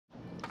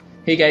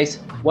Hey guys,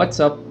 what's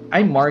up?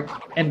 I'm Mark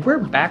and we're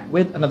back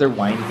with another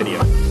wine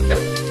video.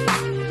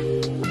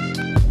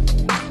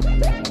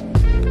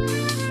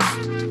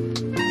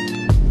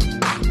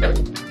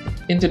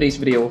 In today's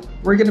video,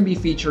 we're going to be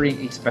featuring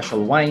a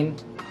special wine.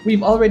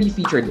 We've already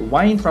featured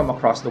wine from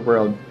across the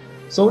world.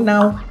 So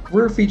now,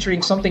 we're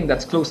featuring something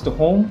that's close to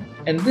home,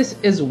 and this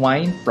is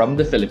wine from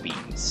the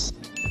Philippines.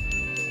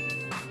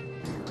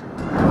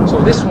 So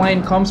this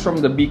wine comes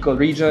from the Bicol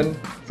region,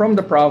 from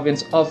the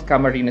province of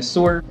Camarines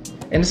Sur,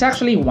 and it's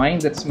actually wine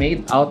that's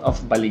made out of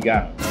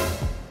Baligang.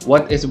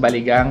 What is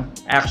Baligang?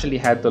 I actually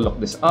had to look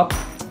this up.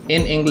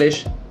 In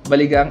English,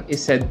 Baligang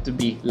is said to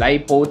be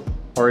Lipote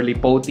or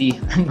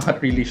Lipote, I'm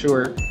not really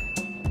sure.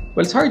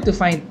 Well, it's hard to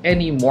find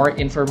any more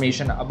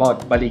information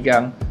about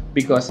Baligang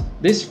because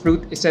this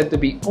fruit is said to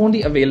be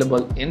only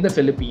available in the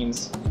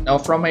Philippines. Now,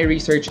 from my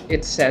research,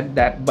 it said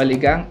that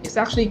Baligang is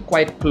actually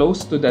quite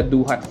close to the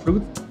Duhat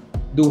fruit.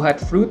 Duhat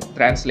fruit,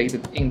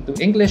 translated into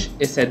English,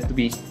 is said to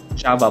be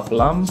Java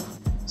Plum.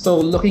 So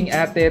looking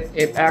at it,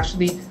 it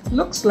actually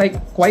looks like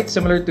quite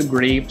similar to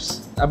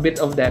grapes. A bit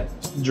of that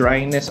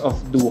dryness of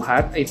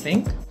Duhat, I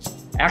think.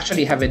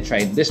 Actually haven't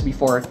tried this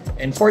before,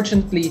 and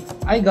fortunately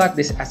I got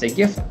this as a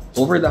gift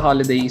over the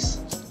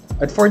holidays.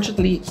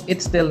 Unfortunately,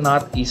 it's still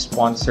not a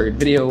sponsored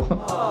video,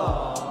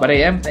 but I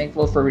am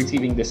thankful for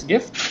receiving this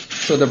gift.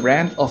 So the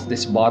brand of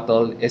this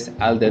bottle is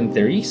Alden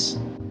Therese.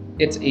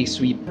 It's a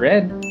sweet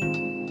red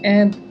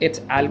and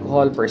its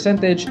alcohol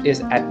percentage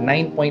is at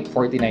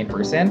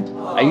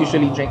 9.49%. I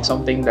usually drink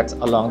something that's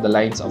along the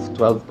lines of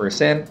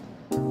 12%,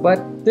 but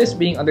this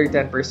being under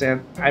 10%,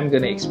 I'm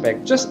gonna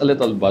expect just a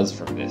little buzz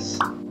from this.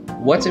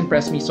 What's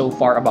impressed me so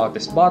far about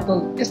this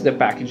bottle is the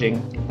packaging.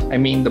 I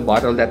mean, the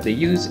bottle that they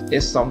use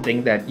is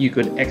something that you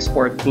could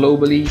export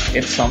globally.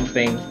 It's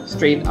something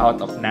straight out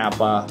of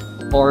Napa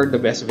or the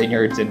best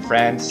vineyards in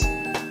France.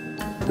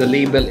 The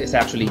label is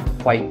actually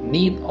quite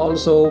neat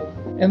also,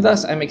 and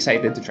thus I'm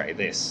excited to try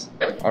this.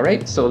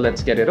 Alright, so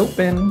let's get it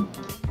open.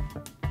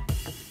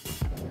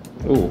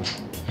 Ooh,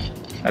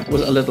 that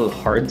was a little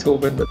hard to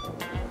open, but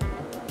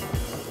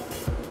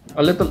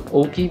a little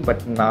oaky,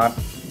 but not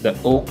the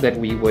oak that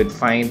we would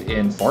find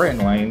in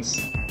foreign wines.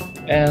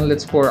 And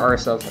let's pour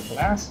ourselves a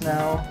glass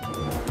now.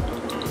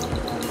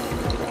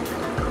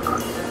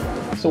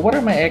 So what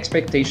are my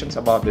expectations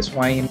about this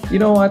wine? You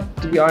know what,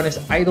 to be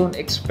honest, I don't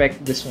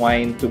expect this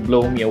wine to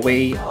blow me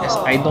away, as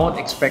I don't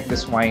expect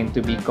this wine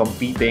to be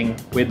competing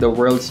with the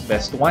world's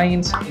best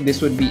wines.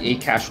 This would be a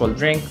casual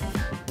drink,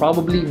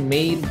 probably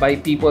made by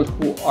people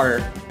who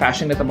are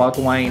passionate about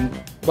wine.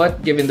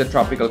 But given the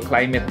tropical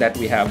climate that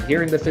we have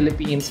here in the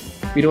Philippines,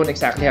 we don't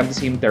exactly have the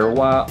same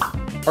terroir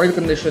or the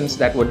conditions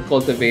that would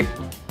cultivate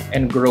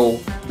and grow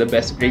the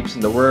best grapes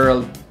in the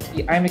world.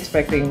 I'm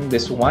expecting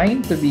this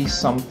wine to be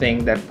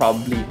something that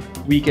probably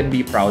we can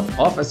be proud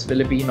of as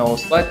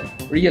Filipinos, but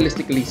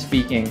realistically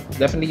speaking,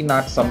 definitely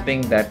not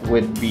something that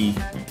would be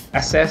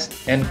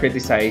assessed and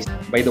criticized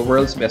by the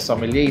world's best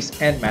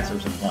sommeliers and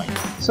masters of wine.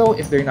 So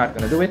if they're not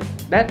gonna do it,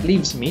 that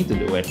leaves me to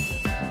do it.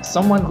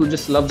 Someone who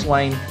just loves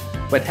wine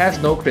but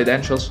has no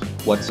credentials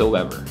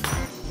whatsoever.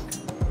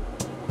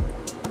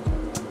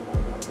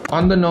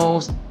 On the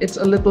nose, it's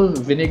a little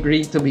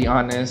vinegary, to be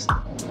honest.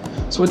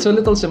 So it's a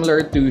little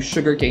similar to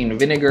sugarcane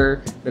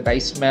vinegar that I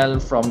smell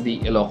from the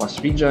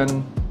Ilocos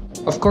region.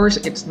 Of course,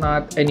 it's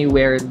not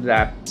anywhere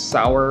that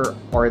sour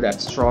or that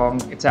strong.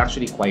 It's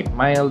actually quite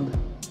mild.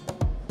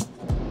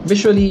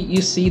 Visually,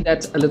 you see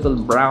that's a little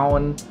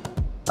brown,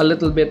 a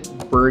little bit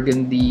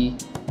burgundy,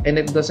 and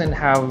it doesn't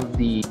have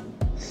the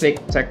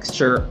thick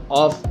texture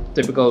of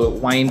typical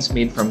wines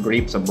made from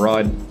grapes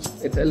abroad.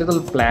 It's a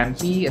little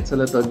planty, it's a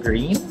little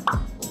green.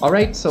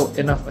 Alright, so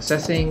enough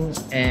assessing,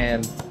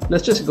 and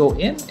let's just go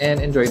in and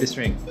enjoy this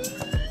drink.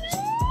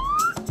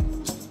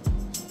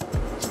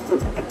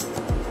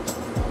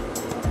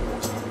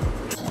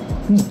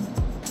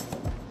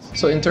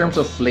 So in terms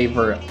of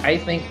flavor, I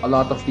think a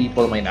lot of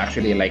people might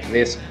actually like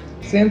this.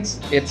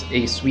 Since it's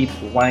a sweet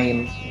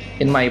wine,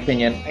 in my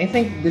opinion, I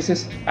think this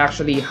is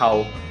actually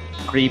how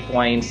grape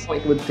wines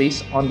it would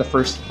taste on the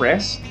first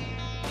press.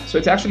 So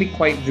it's actually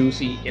quite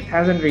juicy. It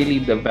hasn't really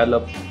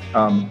developed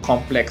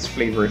complex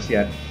flavors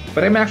yet,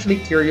 but I'm actually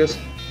curious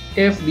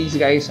if these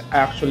guys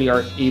actually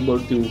are able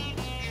to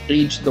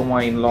age the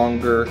wine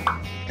longer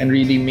and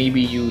really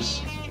maybe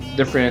use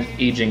different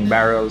aging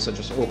barrels such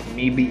as oak.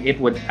 Maybe it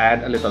would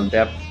add a little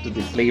depth to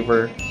the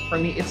flavor. For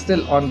me, it's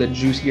still on the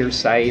juicier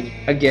side.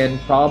 Again,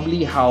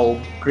 probably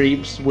how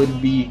grapes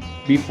would be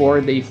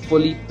before they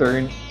fully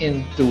turn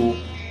into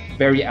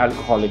very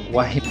alcoholic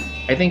wine.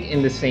 I think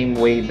in the same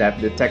way that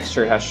the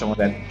texture has shown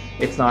that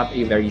it's not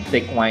a very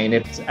thick wine,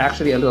 it's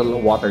actually a little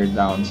watered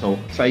down. So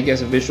I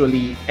guess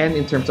visually and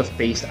in terms of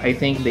taste, I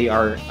think they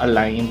are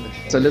aligned.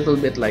 It's a little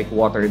bit like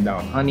watered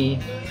down honey.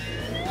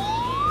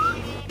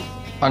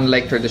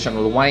 Unlike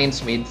traditional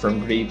wines made from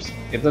grapes,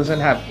 it doesn't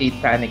have a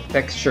tannic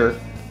texture,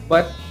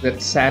 but that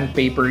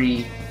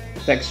sandpapery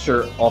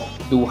texture of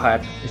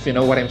Duhat, if you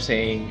know what I'm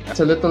saying. It's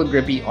a little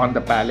grippy on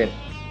the palate,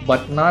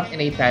 but not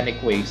in a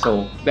tannic way.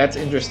 So that's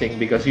interesting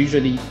because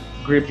usually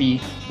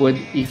grippy would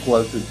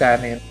equal to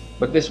tannin.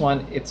 But this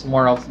one, it's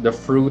more of the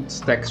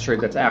fruit's texture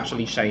that's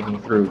actually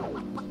shining through.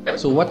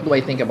 So what do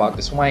I think about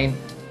this wine?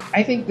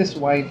 I think this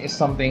wine is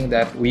something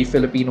that we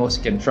Filipinos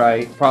can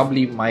try.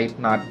 Probably might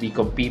not be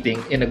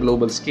competing in a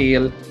global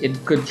scale. It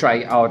could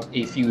try out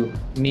a few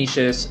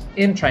niches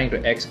in trying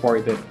to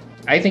export it.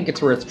 I think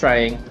it's worth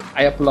trying.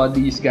 I applaud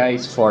these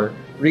guys for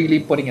really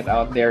putting it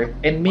out there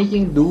and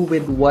making do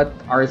with what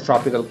our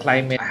tropical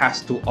climate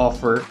has to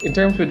offer in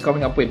terms of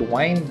coming up with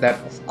wine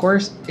that of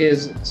course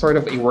is sort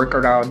of a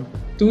workaround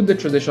to the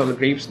traditional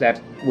grapes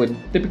that would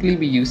typically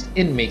be used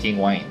in making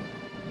wine.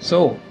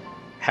 So,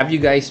 have you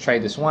guys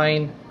tried this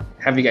wine?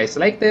 Have you guys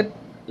liked it?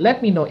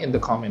 Let me know in the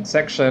comment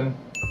section.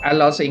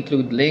 I'll also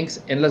include links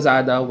in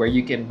Lazada where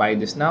you can buy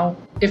this now.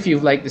 If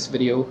you've liked this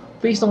video,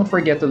 please don't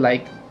forget to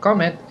like,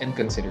 comment, and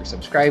consider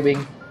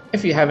subscribing.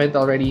 If you haven't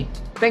already,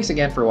 thanks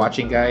again for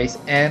watching guys,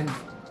 and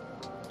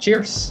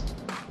cheers!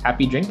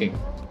 Happy drinking!